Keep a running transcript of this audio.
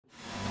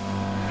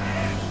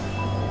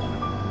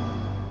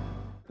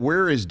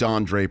Where is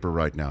Don Draper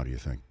right now, do you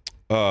think?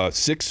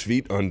 6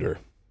 feet under.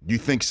 You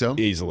think so?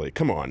 Easily.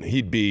 Come on.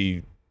 He'd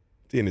be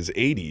in his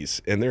 80s,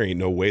 and there ain't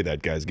no way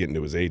that guy's getting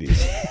to his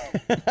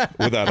 80s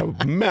without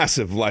a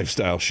massive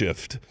lifestyle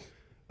shift,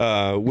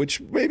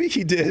 which maybe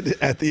he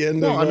did at the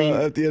end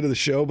at the end of the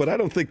show, but I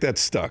don't think that's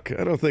stuck.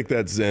 I don't think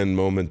that Zen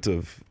moment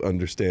of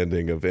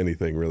understanding of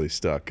anything really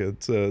stuck.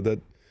 It's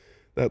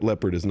that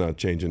leopard is not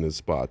changing his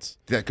spots.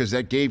 Because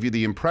that gave you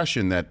the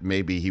impression that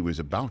maybe he was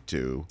about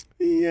to,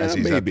 as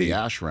he's at the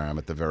ashram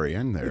at the very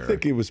end there. I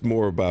think it was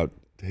more about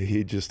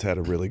he just had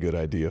a really good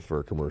idea for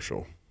a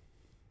commercial.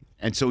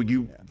 And so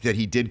that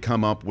he did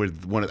come up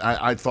with one.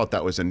 I thought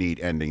that was a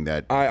neat ending.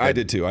 I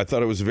did too. I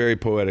thought it was very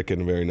poetic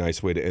and a very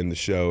nice way to end the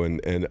show,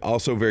 and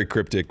also very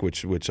cryptic,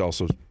 which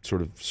also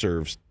sort of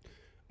serves,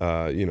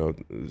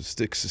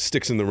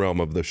 sticks in the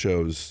realm of the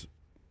show's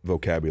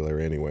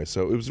vocabulary anyway.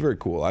 So it was very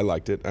cool. I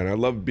liked it, and I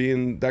loved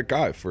being that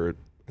guy for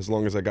as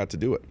long as I got to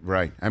do it.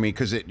 Right. I mean,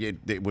 because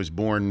it was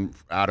born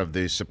out of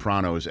the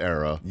Sopranos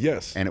era.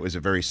 Yes. And it was a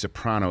very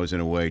Sopranos in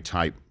a way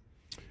type.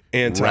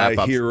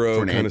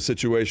 Anti-hero kind of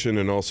situation,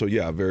 and also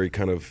very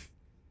kind of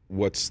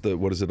what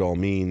does it all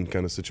mean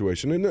kind of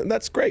situation, and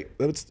that's great.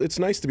 It's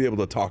nice to be able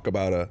to talk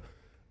about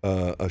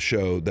a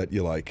show that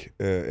you like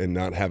and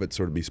not have it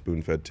sort of be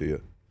spoon-fed to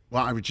you.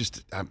 Well,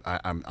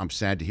 I'm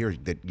sad to hear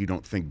that you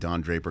don't think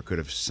Don Draper could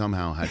have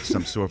somehow had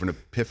some sort of an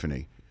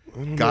epiphany,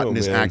 gotten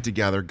his act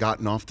together,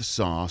 gotten off the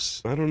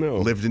sauce. I don't know.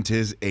 Lived into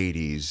his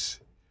 80s.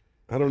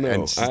 I don't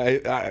know.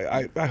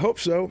 I hope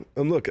so.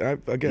 And look, I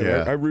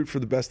root for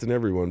the best in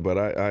everyone, but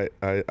I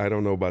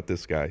don't know about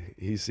this guy.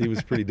 He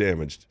was pretty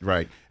damaged.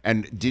 Right.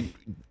 And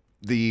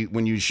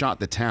when you shot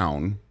the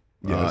town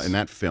in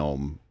that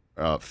film,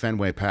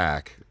 Fenway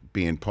Park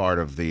being part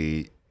of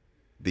the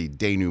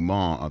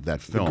denouement of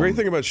that film. The great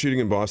thing about shooting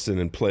in Boston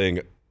and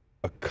playing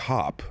a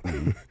cop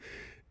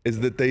is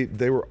that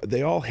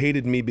they all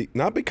hated me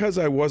not because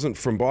I wasn't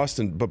from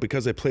Boston, but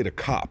because I played a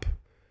cop.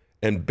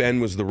 And Ben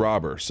was the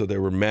robber, so they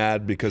were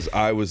mad because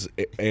I was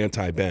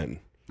anti-Ben.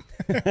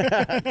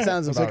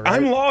 Sounds about right.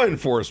 I'm law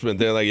enforcement.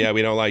 They're like, yeah,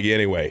 we don't like you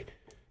anyway.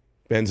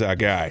 Ben's our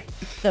guy.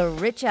 The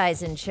Rich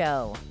Eisen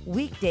Show,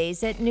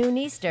 weekdays at noon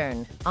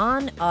Eastern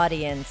on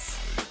Audience.